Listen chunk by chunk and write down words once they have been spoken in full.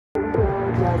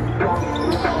Girl,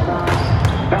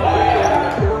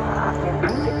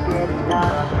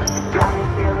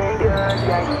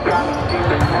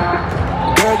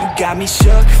 you got me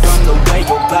shook from the way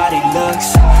your body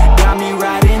looks. Got me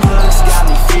riding hooks, got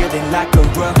me feeling like a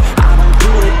rook. I don't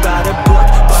do it by the book,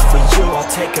 but for you I'll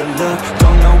take a look.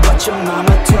 Don't know what your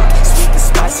mama took, sweet and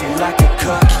spicy like a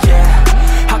cook, yeah.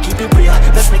 I'll keep it real,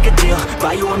 let's make a deal.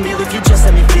 Buy you a meal if you just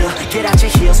let me feel. Get out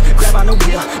your heels, grab on the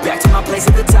wheel. Back to my place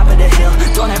at the top of the hill.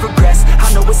 Don't have regrets,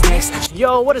 I know what's next.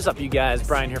 Yo, what is up you guys?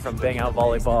 Brian here from Bang Out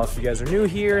Volleyball. If you guys are new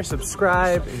here,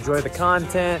 subscribe, enjoy the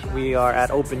content. We are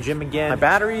at open gym again. My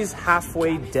battery's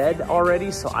halfway dead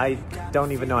already, so I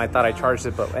don't even know. I thought I charged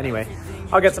it, but anyway,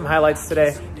 I'll get some highlights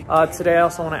today. Today I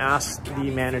also want to ask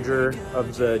the manager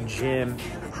of the gym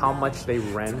how much they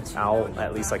rent out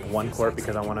at least like one court,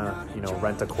 because I want to, you know,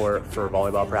 rent a court for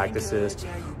volleyball practices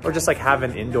or just like have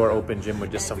an indoor open gym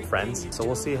with just some friends. So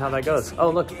we'll see how that goes. Oh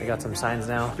look, I got some signs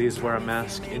now. Please wear a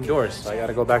mask indoors. So I got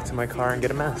to go back to my car and get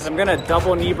a mask. I'm gonna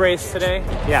double knee brace today.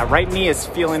 Yeah, right knee is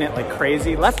feeling it like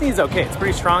crazy. Left knee's okay, it's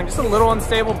pretty strong, just a little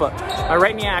unstable, but my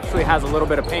right knee actually has a little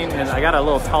bit of pain, and I got a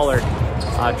little taller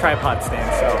tripod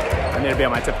stand, so I need to be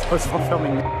on my tiptoes while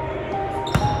filming.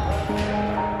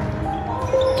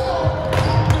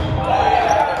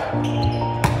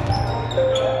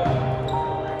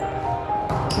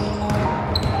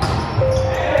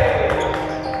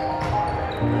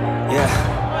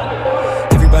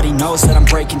 Everybody knows that I'm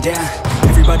breaking down.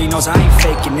 Everybody knows I ain't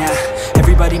faking now.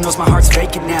 Everybody knows my heart's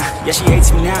vacant now. Yeah, she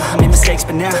hates me now, I made mistakes,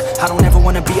 but now I don't ever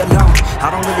wanna be alone. I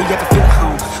don't really ever feel at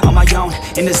home. On my own,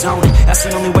 in the zone, that's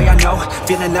the only way I know.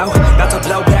 Feeling low, about to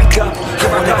blow back up.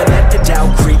 Here I'll never let the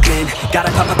doubt creep in.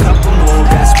 Gotta pop a couple more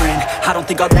aspirin. I don't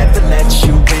think I'll ever let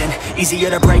you in. Easier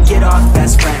to break it off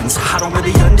best friends. I don't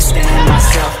really understand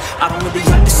myself. I don't really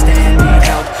understand, need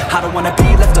help. I don't wanna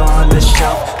be left on the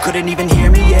shelf. Couldn't even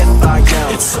hear me if I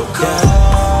yelled. It's so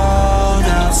cold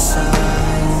outside,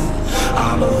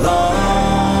 I'm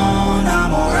alone,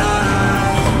 I'm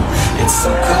alright. It's so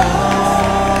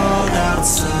cold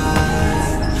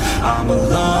outside, I'm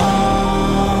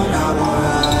alone, I'm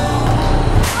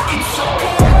alright. It's so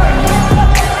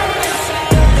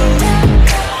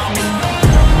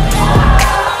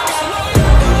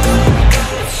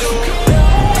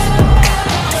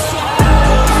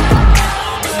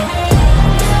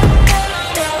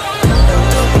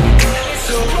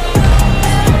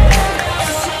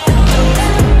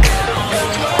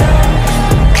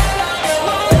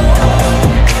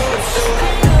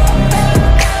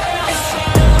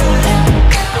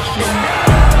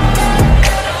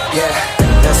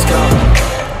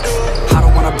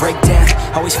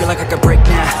always feel like I could break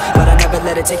now, but I never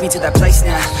let it take me to that place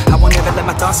now. I won't ever let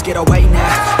my thoughts get away now.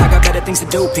 I got better things to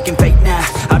do, picking fate now.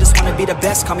 I just wanna be the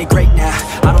best, call me great now.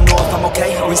 I don't know if I'm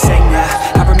okay or insane now.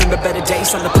 I remember better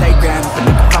days on the playground, but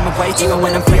I can find my way even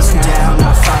when I'm feeling down. I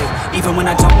fight, even when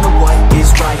I don't know what is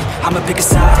right. I'ma pick a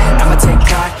side, and I'ma take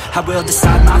pride. I will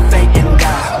decide my fate and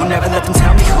I will never let them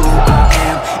tell me who I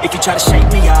am. If you try to shake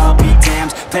me, I'll be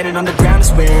damned. Planet on the ground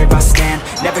is where I stand.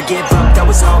 Never give up, that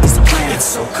was always the plan. It's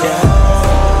so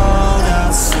cold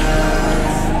outside,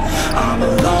 I'm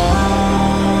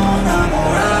alone, I'm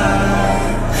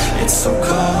alright. It's so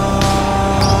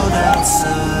cold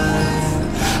outside,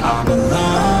 I'm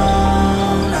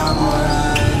alone, I'm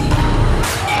alright.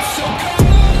 It's so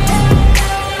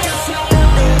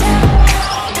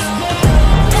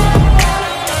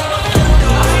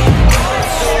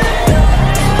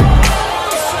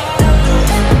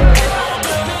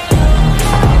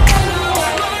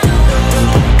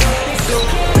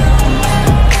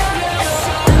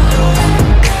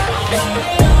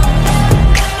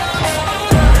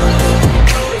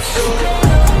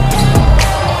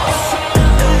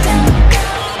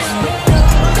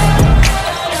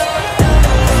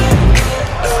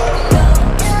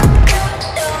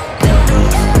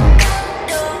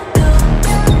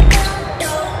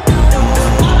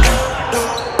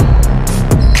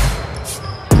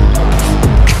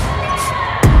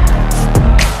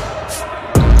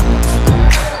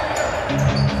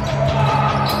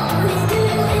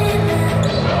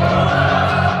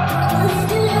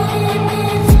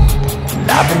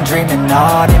dreaming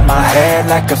on in my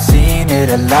head like I've seen it.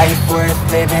 A life worth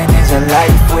living is a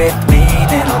life with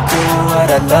meaning. I'll do what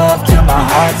I love till my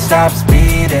heart stops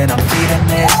beating. I'm feeding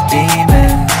this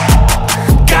demon.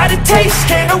 Got a taste,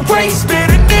 can't erase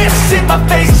bitterness in my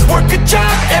face. Work a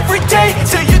job every day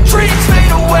till your dreams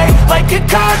fade away. Like a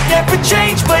card, never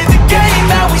change, play the game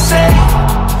how we say.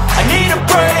 I need a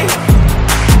break.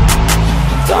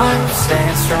 I'm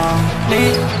staying strong,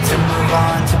 need to move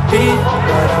on to be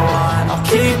what I want. I'll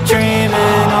keep dreaming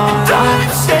on.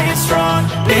 I'm staying strong.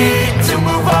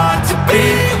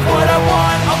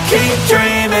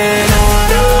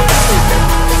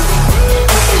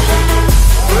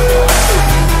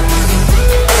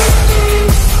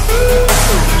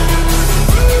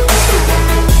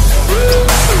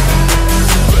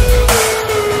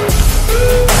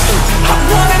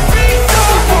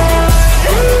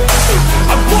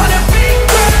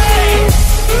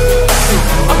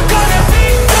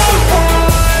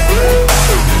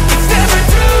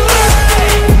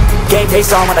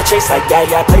 pace on when I chase like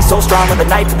that. Yeah, I play so strong with a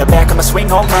knife in the back. I'ma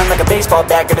swing home run like a baseball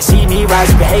bat. Gonna see me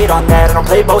rise, you can hate on that. I don't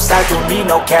play both sides, doing me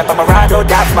no cap. I'ma ride or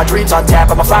die for my dreams on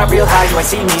tap. I'ma fly real high, you ain't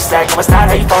see me slack. No, it's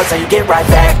not how you fall, it's how you get right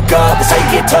back up. That's how you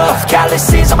get tough.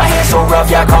 Calluses on my hands so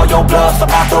rough, yeah, I call your bluff. I'm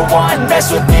not the one,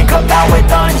 mess with me, come down with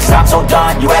none. Cause I'm so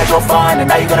done, you had your fun. And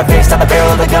now you're gonna face down the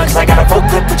barrel of the gun. Cause I got a full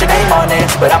clip, put your name on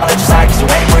it. But I'ma let you slide cause you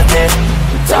ain't worth it.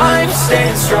 I'm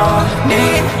staying strong,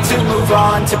 need to move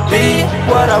on to be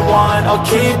what I want, I'll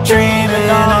keep dreaming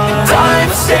on. I'm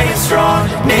staying strong,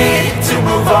 need to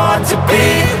move on to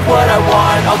be what I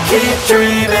want, I'll keep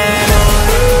dreaming on.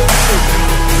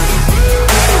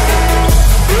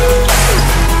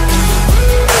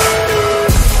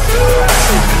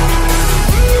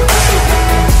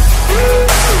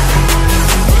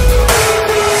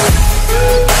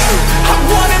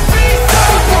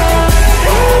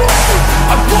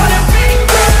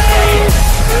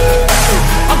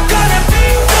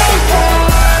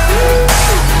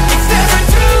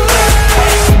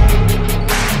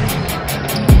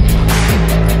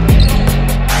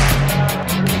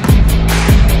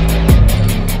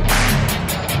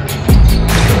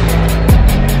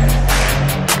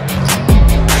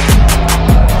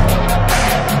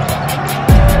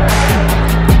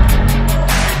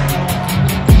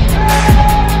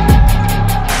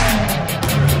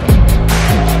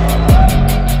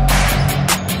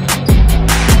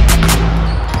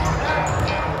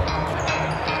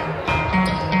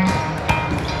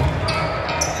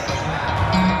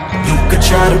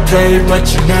 Try to play, but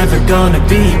you're never gonna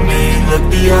beat me. Look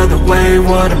the other way,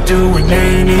 what I'm doing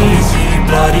ain't easy.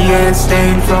 Bloody hands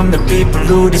stained from the people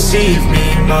who deceive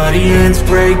me. Muddy hands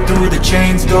break through the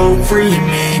chains, go free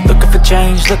me. Looking for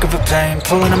change, looking for pain.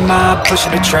 Pulling a mob,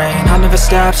 pushing a train. I'll never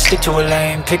stop, stick to a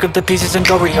lane. Pick up the pieces and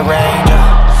go rearrange.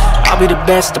 I'll be the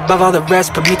best above all the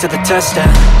rest, put me to the test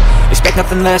and expect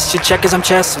nothing less, your check is I'm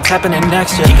chess, what's happening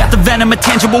next, yeah. He got the venom, a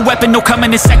tangible weapon, no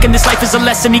coming in second. This life is a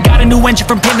lesson, he got a new engine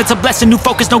from pain, it's a blessing. New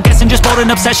focus, no guessing, just bold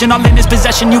and obsession. All in his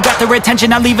possession, you got their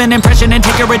attention. I leave an impression and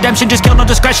take your redemption. Just kill no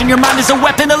discretion, your mind is a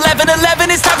weapon.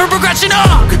 11-11, it's time for progression,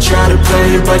 You could try to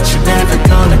play, but you're never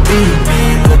gonna beat me.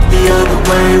 Look the other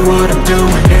way, what I'm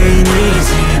doing ain't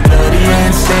easy. Bloody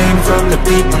hands stained from the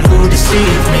people who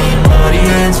deceive me. Muddy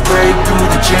hands break through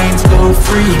the chains, go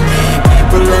free me.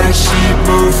 People like sheep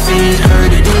move feet,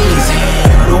 heard it easy.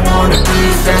 You don't wanna be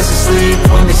fast asleep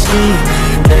when they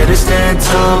scheming. Better stand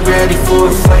tall, ready for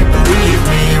a fight, believe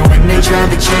me. When they try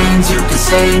to change, you can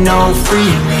say no,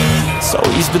 free me. So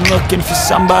he's been looking for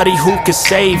somebody who could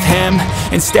save him,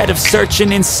 instead of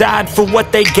searching inside for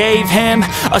what they gave him.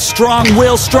 A strong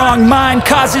will, strong mind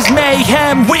causes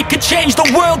mayhem. We could change the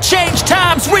world, change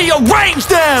times, rearrange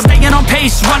them. Staying on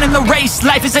pace, running the race.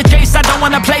 Life is a chase, I don't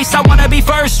want a place, I wanna be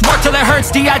first. Work till it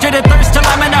hurts, dehydrated thirst till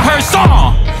I'm in a hearse.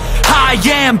 High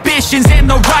ambitions in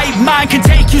the right mind can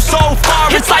take you so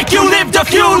far. It's like you lived a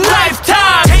few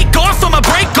lifetimes. Take off from a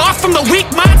break off from the weak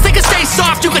minds. They can stay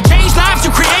soft, you can change lives,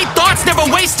 you create thoughts. Never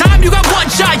waste time, you got one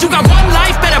shot, you got one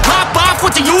life. Better pop off,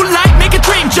 what do you like? Make a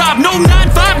dream job, no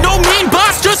 9-5, no mean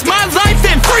boss. Just my life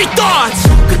and free thoughts.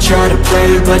 You could try to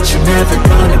play, but you're never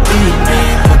gonna beat me.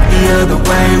 Look the other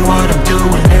way, what I'm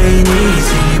doing ain't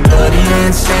easy. Bloody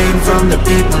hands stained from the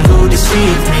people who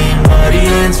deceive me. Muddy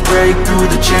hands break through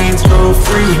the chains, go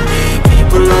free me.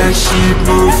 People like sheep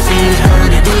move feet,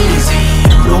 heard it easy.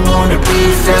 You don't wanna be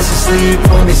fast asleep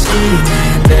when they're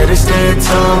scheming. Better stand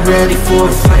tall, ready for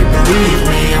a fight, believe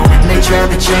me. When they try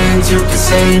to change, you can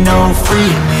say no,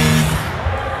 free me.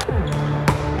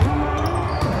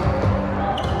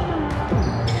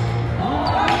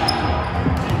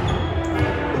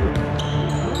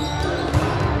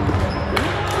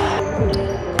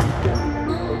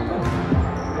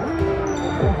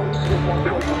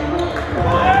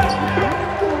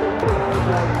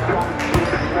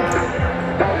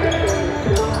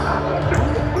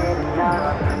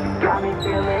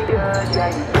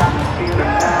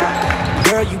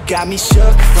 Girl, you got me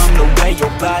shook from the way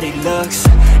your body looks.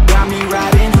 Got me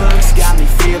riding hooks, got me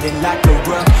feeling like a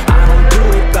rook. I don't do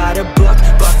it by the book,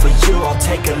 but for you I'll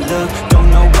take a look. Don't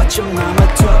know what your mama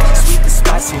took, sweet and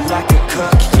spicy like a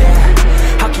cook,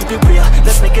 yeah. I'll keep it real,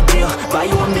 let's make a deal. Buy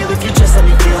you a meal if you just let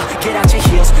me feel. Get out your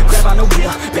heels, grab on the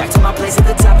wheel. Back to my place at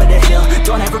the top of the hill.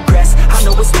 Don't have regrets, I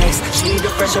know what's next. She need a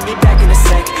fresh, I'll be back in a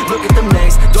sec. Look at them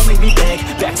legs, don't make me beg.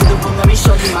 Back to the room, let me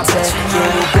show you my bed.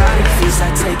 Yeah, your body feels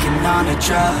like taking on a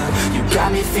drug. You got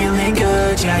me feeling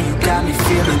good, yeah, you got me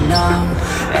feeling numb.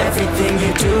 Everything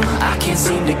you do, I can't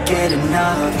seem to get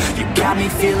enough. You got me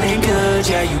feeling good,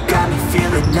 yeah, you got me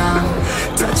feeling numb.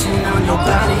 Touching on your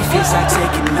body feels like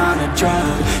taking on a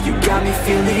drug. You got me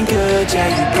feeling good, yeah,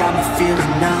 you got me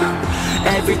feeling numb.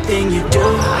 everything you do,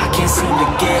 I can't seem to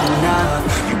get enough.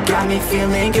 You got me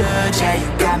feeling good, yeah, you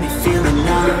got me feeling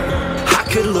numb. I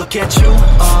could look at you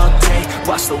all day,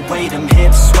 watch the way them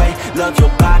hips sway. Love your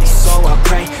body so I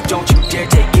pray, don't you dare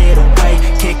take it away.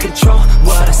 Can't control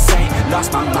what I say,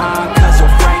 lost my mind cause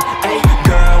you're frame. Hey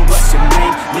girl, what's your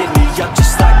name? Lit me up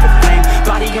just like a flame.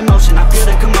 Body in motion, I feel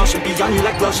the commotion, beyond you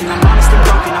like lotion. I'm honest and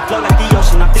broken, I flow like the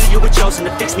ocean. I feel you were chosen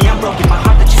to fix me, I'm broken. My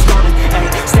heart that you're stolen, hey.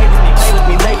 Stay with me, play with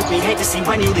me, lay with me. Hate to see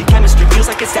when you leave, chemistry feels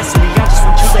like it's destiny. I just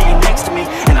want you laying next to me,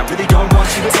 and I really don't want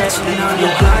you attention on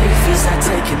your body. Feels like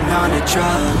taking on a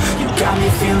drug. You got me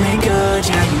feeling good,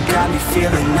 yeah, you got me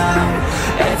feeling numb.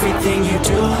 Everything you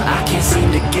do, I can't seem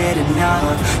to get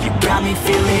enough. You got me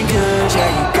feeling good, yeah,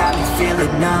 you got me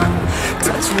feeling numb.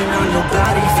 Touching on your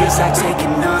body feels like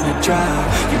taking on a drug.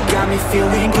 You got me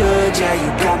feeling good, yeah, you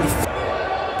got me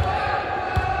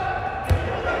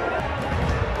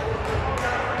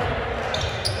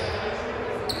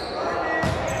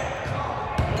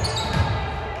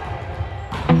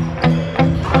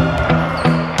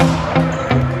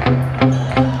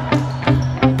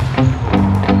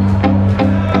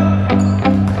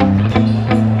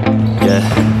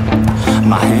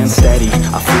steady,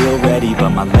 I feel ready, but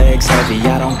my legs heavy,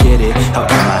 I don't get it. How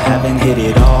come I haven't hit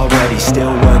it already?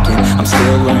 Still working, I'm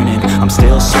still learning, I'm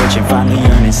still searching, finally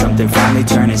earning something, finally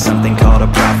turning something called a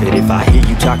profit. If I hear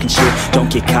you talking shit, don't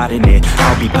get caught in it.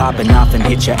 I'll be popping off and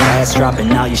hit your ass,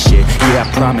 dropping all your shit. Yeah,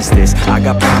 I promise this, I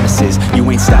got promises, you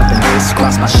ain't stopping this.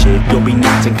 Cross my shit, you'll be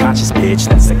knocked unconscious, bitch.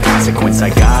 That's the consequence, I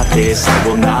got this, I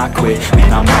will not quit.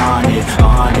 Man, I'm on it,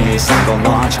 honest, I'm gon'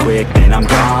 launch quick, then I'm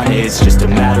gone. It's just a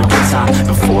matter of time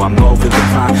before I'm over the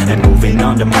climb and moving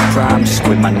under my prime. Just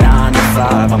quit my 9 to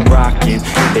 5, I'm rocking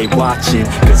and they watching,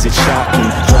 cause it's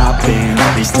shocking. Dropping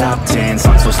all these top 10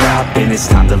 songs, so stopping. It's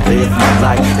time to live my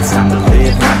life, it's time to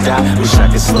live, not die. Wish I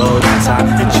could slow down time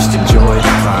and just enjoy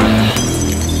the climb.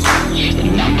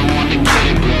 And I'm the one to get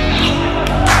it, bro.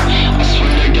 I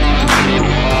swear to God I get it,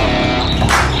 bro.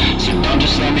 So don't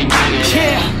just let me get it.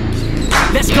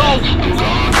 Yeah, let's go. I'm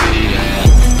gonna get it,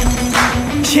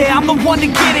 yeah. Yeah, I'm the one to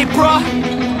get it, bro.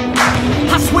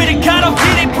 I swear to God I'll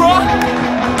get it, bro.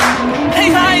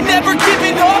 Hey, I ain't never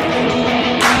giving up.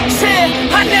 Yeah,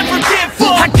 I never give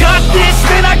up. I got this,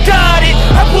 man, I got it.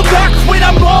 I will not quit,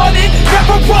 I'm on it.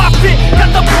 Never off it.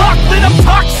 Got the block lit, I'm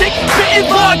toxic. Spitting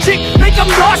logic, make them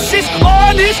nauseous.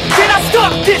 Honest, get